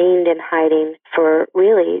 she remained in hiding for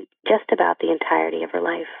really just about the entirety of her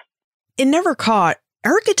life. In Never Caught,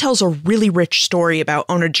 Erica tells a really rich story about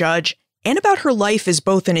Ona Judge and about her life as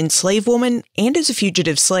both an enslaved woman and as a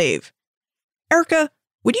fugitive slave. Erica,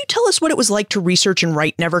 would you tell us what it was like to research and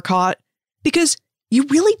write Never Caught? Because you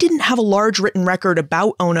really didn't have a large written record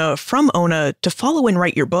about Ona from Ona to follow and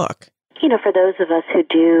write your book. You know, for those of us who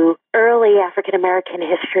do early African-American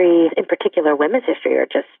history, in particular women's history or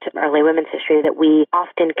just early women's history, that we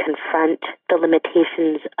often confront the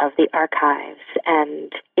limitations of the archives.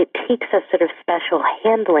 And it takes a sort of special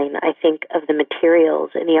handling, I think, of the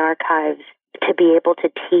materials in the archives to be able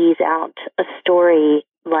to tease out a story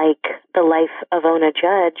like the life of Ona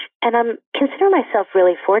Judge. And I'm consider myself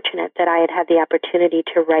really fortunate that I had the opportunity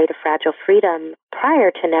to write A Fragile Freedom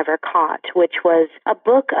prior to Never Caught, which was a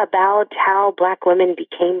book about how Black women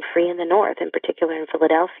became free in the North, in particular in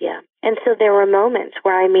Philadelphia. And so there were moments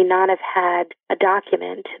where I may not have had a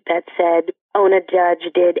document that said, Ona Judge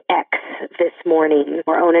did X this morning,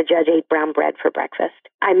 or Ona Judge ate brown bread for breakfast.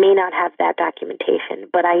 I may not have that documentation,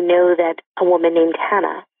 but I know that a woman named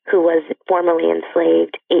Hannah, who was formerly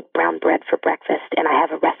enslaved, ate brown bread for breakfast, and I have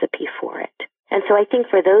a recipe for it. And so I think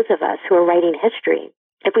for those of us who are writing history,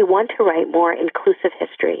 if we want to write more inclusive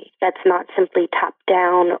history that's not simply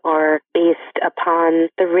top-down or based upon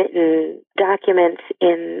the written documents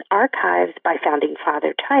in archives by founding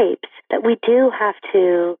father types, that we do have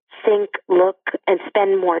to think, look, and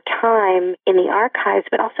spend more time in the archives,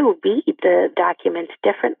 but also read the documents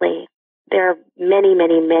differently. There are many,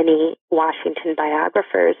 many, many Washington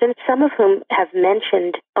biographers, and some of whom have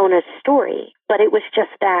mentioned Ona's story, but it was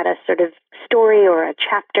just that, a sort of story or a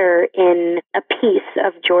chapter in a piece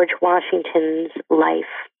of George Washington's life.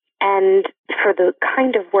 And for the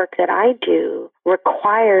kind of work that I do,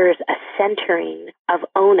 requires a centering of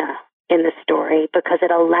Ona in the story, because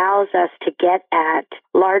it allows us to get at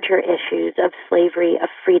larger issues of slavery, of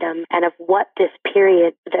freedom, and of what this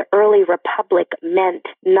period, the early republic, meant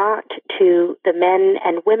not to the men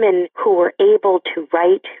and women who were able to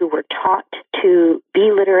write, who were taught to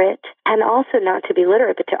be literate, and also not to be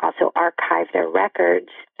literate, but to also archive their records,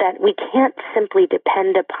 that we can't simply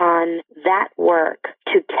depend upon that work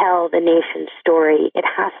to tell the nation's story. It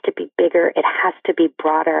has to be bigger. It has to be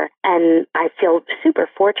broader. And I feel super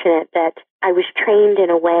fortunate that I was trained in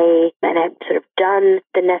a way and had sort of done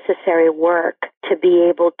the necessary work to be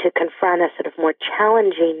able to confront a sort of more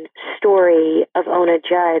challenging story of Ona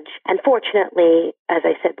Judge. And fortunately, as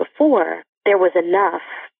I said before, there was enough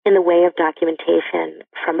in the way of documentation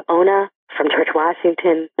from Ona, from George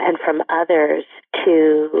Washington, and from others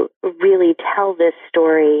to really tell this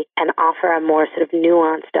story and offer a more sort of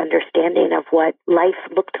nuanced understanding of what life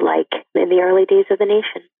looked like in the early days of the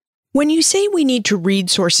nation. When you say we need to read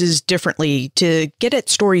sources differently to get at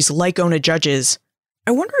stories like Ona Judge's,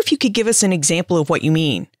 I wonder if you could give us an example of what you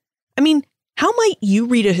mean. I mean, how might you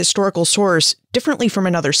read a historical source differently from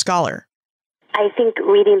another scholar? I think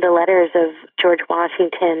reading the letters of George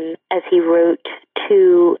Washington as he wrote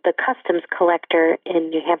to the customs collector in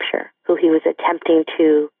New Hampshire, who he was attempting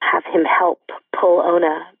to have him help pull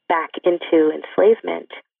Ona back into enslavement.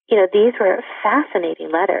 You know, these were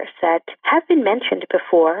fascinating letters that have been mentioned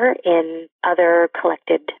before in other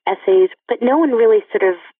collected essays, but no one really sort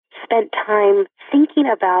of spent time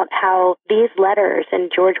thinking about how these letters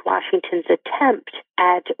and George Washington's attempt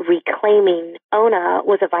at reclaiming Ona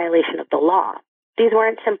was a violation of the law. These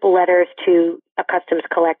weren't simple letters to a customs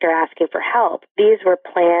collector asking for help. These were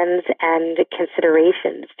plans and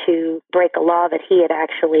considerations to break a law that he had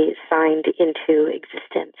actually signed into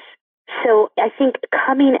existence. So I think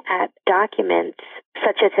coming at documents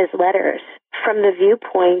such as his letters from the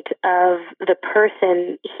viewpoint of the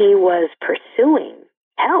person he was pursuing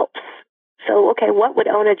helps. So, okay, what would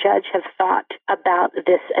Ona Judge have thought about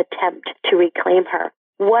this attempt to reclaim her?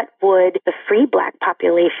 What would the free Black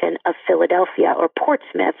population of Philadelphia or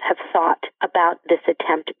Portsmouth have thought about this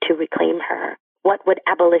attempt to reclaim her? What would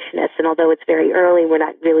abolitionists, and although it's very early, we're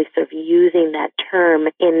not really sort of using that term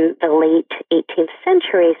in the late 18th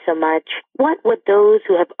century so much, what would those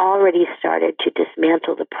who have already started to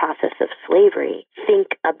dismantle the process of slavery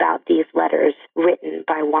think about these letters written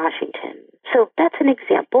by Washington? So that's an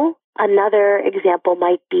example. Another example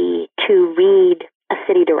might be to read a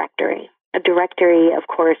city directory. A directory, of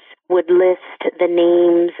course, would list the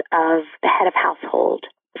names of the head of household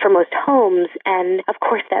for most homes, and of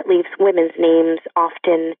course that leaves women's names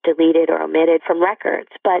often deleted or omitted from records.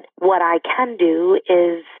 But what I can do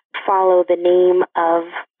is follow the name of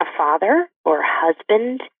a father or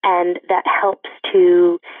husband, and that helps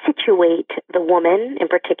to situate the woman, in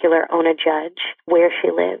particular Ona Judge, where she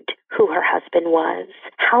lived, who her husband was,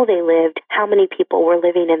 how they lived, how many people were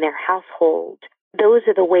living in their household. Those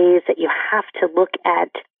are the ways that you have to look at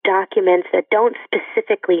documents that don't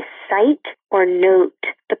specifically cite or note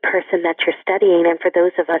the person that you're studying. And for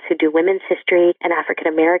those of us who do women's history and African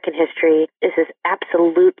American history, this is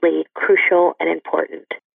absolutely crucial and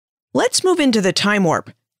important. Let's move into the time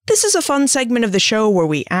warp. This is a fun segment of the show where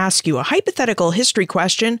we ask you a hypothetical history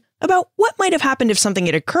question about what might have happened if something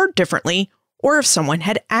had occurred differently or if someone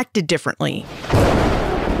had acted differently.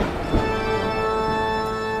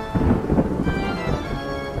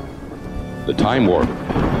 The time warp.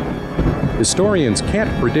 Historians can't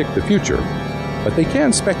predict the future, but they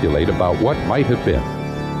can speculate about what might have been.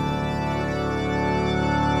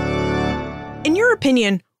 In your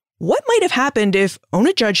opinion, what might have happened if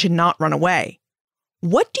Ona Judge had not run away?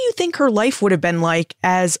 What do you think her life would have been like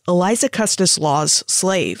as Eliza Custis Law's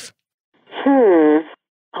slave?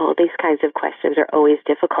 Oh, these kinds of questions are always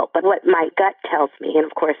difficult. But what my gut tells me, and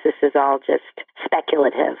of course this is all just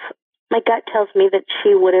speculative, my gut tells me that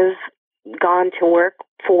she would have gone to work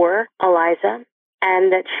for Eliza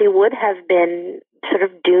and that she would have been sort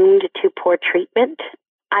of doomed to poor treatment.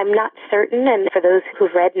 I'm not certain, and for those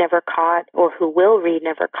who've read Never Caught or who will read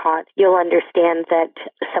Never Caught, you'll understand that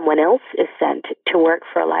someone else is sent to work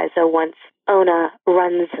for Eliza once Ona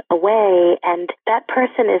runs away, and that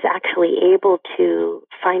person is actually able to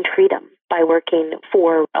find freedom by working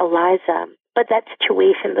for Eliza. But that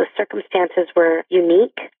situation, those circumstances were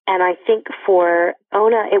unique. And I think for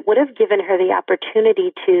Ona, it would have given her the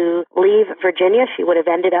opportunity to leave Virginia. She would have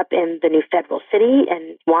ended up in the new federal city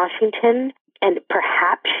in Washington. And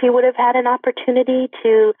perhaps she would have had an opportunity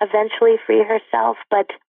to eventually free herself.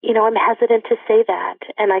 But, you know, I'm hesitant to say that.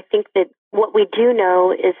 And I think that what we do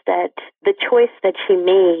know is that the choice that she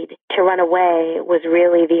made to run away was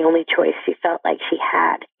really the only choice she felt like she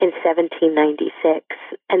had in 1796.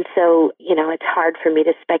 And so, you know, it's hard for me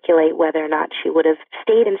to speculate whether or not she would have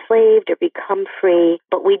stayed enslaved or become free.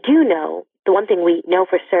 But we do know, the one thing we know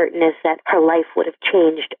for certain is that her life would have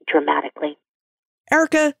changed dramatically.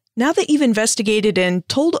 Erica, now that you've investigated and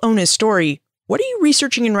told Ona's story, what are you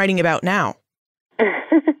researching and writing about now?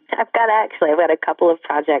 I've got a couple of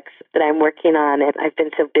projects that I'm working on, and I've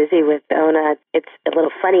been so busy with Ona. It's a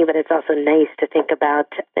little funny, but it's also nice to think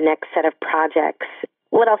about the next set of projects.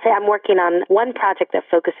 What I'll say, I'm working on one project that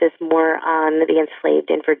focuses more on the enslaved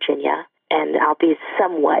in Virginia, and I'll be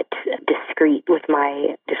somewhat discreet with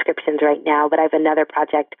my descriptions right now, but I have another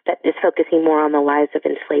project that is focusing more on the lives of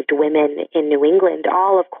enslaved women in New England,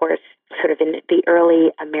 all, of course, sort of in the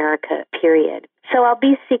early America period. So I'll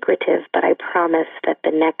be secretive, but I promise that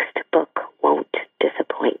the next book won't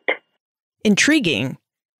disappoint. Intriguing.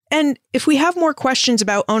 And if we have more questions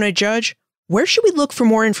about Ona Judge, where should we look for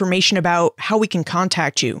more information about how we can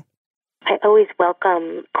contact you? I always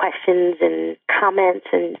welcome questions and comments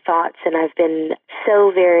and thoughts, and I've been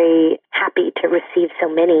so very happy to receive so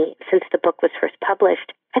many since the book was first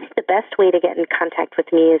published. I think the best way to get in contact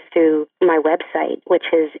with me is through my website,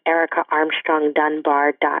 which is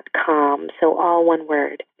ericaarmstrongdunbar.com. So all one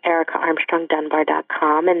word,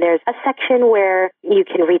 ericaarmstrongdunbar.com. And there's a section where you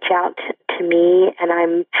can reach out to me, and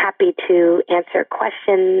I'm happy to answer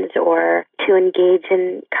questions or to engage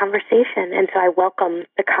in conversation. And so I welcome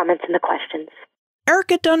the comments and the questions.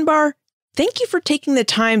 Erica Dunbar, thank you for taking the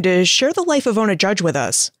time to share the life of Ona Judge with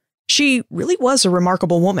us. She really was a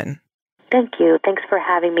remarkable woman. Thank you. Thanks for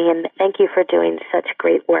having me, and thank you for doing such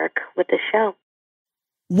great work with the show.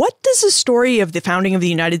 What does the story of the founding of the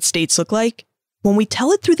United States look like when we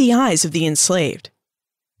tell it through the eyes of the enslaved?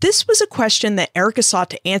 This was a question that Erica sought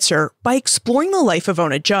to answer by exploring the life of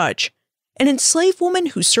Ona Judge, an enslaved woman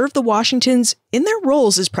who served the Washingtons in their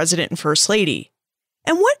roles as President and First Lady.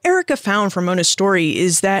 And what Erica found from Ona's story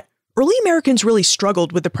is that early Americans really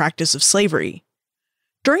struggled with the practice of slavery.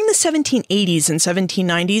 During the 1780s and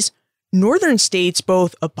 1790s, Northern states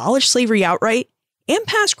both abolished slavery outright and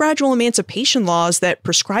passed gradual emancipation laws that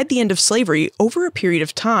prescribed the end of slavery over a period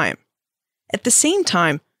of time. At the same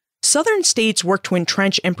time, Southern states worked to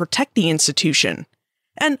entrench and protect the institution.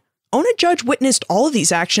 And Ona Judge witnessed all of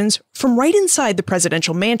these actions from right inside the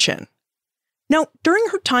presidential mansion. Now, during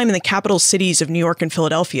her time in the capital cities of New York and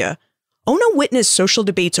Philadelphia, Ona witnessed social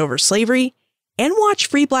debates over slavery and watched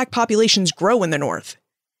free Black populations grow in the North.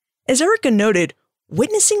 As Erica noted,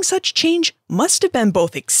 witnessing such change must have been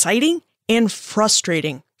both exciting and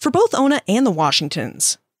frustrating for both Ona and the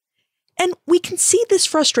Washingtons. And we can see this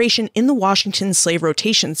frustration in the Washington slave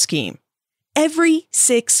rotation scheme. Every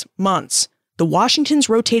 6 months, the Washingtons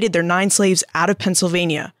rotated their 9 slaves out of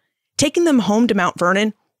Pennsylvania, taking them home to Mount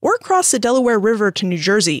Vernon or across the Delaware River to New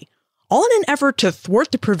Jersey, all in an effort to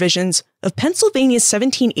thwart the provisions of Pennsylvania's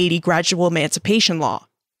 1780 gradual emancipation law.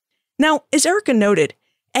 Now, as Erica noted,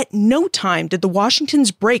 at no time did the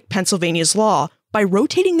Washingtons break Pennsylvania's law by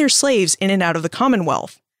rotating their slaves in and out of the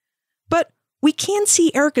Commonwealth. But we can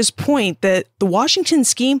see Erica's point that the Washington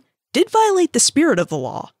scheme did violate the spirit of the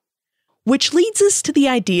law. Which leads us to the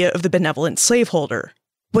idea of the benevolent slaveholder.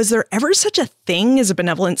 Was there ever such a thing as a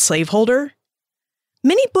benevolent slaveholder?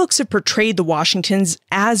 Many books have portrayed the Washingtons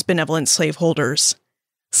as benevolent slaveholders,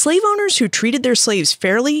 slave owners who treated their slaves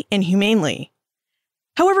fairly and humanely.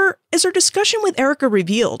 However, as our discussion with Erica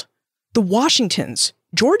revealed, the Washingtons,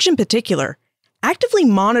 George in particular, actively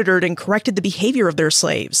monitored and corrected the behavior of their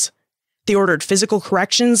slaves. They ordered physical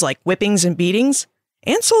corrections like whippings and beatings,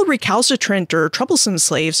 and sold recalcitrant or troublesome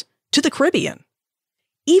slaves to the Caribbean.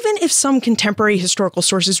 Even if some contemporary historical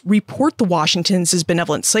sources report the Washingtons as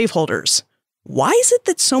benevolent slaveholders, why is it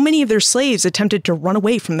that so many of their slaves attempted to run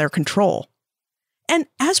away from their control? And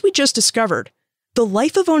as we just discovered, the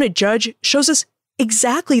life of Ona Judge shows us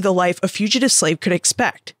exactly the life a fugitive slave could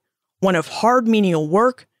expect. One of hard menial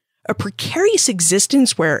work, a precarious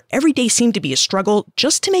existence where every day seemed to be a struggle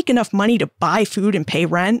just to make enough money to buy food and pay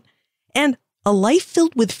rent, and a life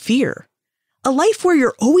filled with fear. A life where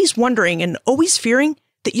you're always wondering and always fearing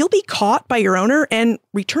that you'll be caught by your owner and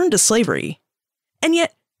returned to slavery. And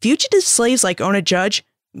yet, fugitive slaves like Ona Judge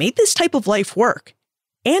made this type of life work,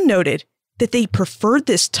 and noted that they preferred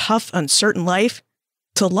this tough, uncertain life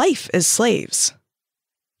to life as slaves.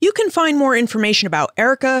 You can find more information about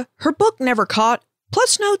Erica, her book Never Caught,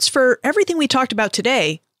 plus notes for everything we talked about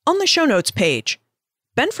today on the show notes page,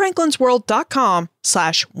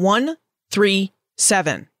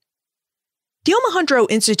 benfranklinsworld.com/137. The Omohundro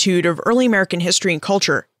Institute of Early American History and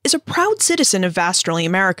Culture is a proud citizen of vast early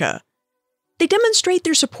America. They demonstrate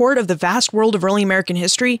their support of the vast world of early American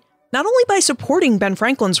history not only by supporting Ben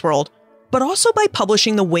Franklin's World, but also by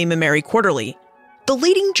publishing the William and Mary Quarterly, the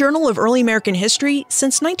leading journal of early American history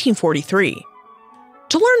since 1943.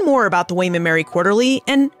 To learn more about the William and Mary Quarterly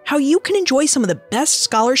and how you can enjoy some of the best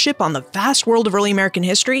scholarship on the vast world of early American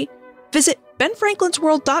history, visit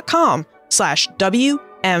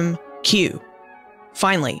benfranklinsworld.com/WMQ.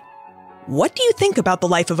 Finally, what do you think about the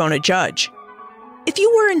life of Ona Judge? If you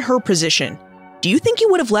were in her position, do you think you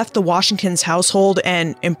would have left the Washingtons' household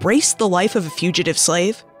and embraced the life of a fugitive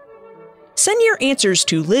slave? Send your answers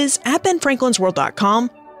to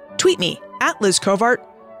liz@benfranklinsworld.com, tweet me @LizCovart,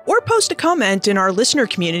 or post a comment in our listener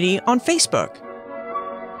community on Facebook.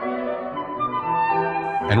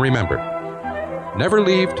 And remember, never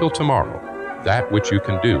leave till tomorrow that which you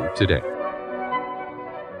can do today.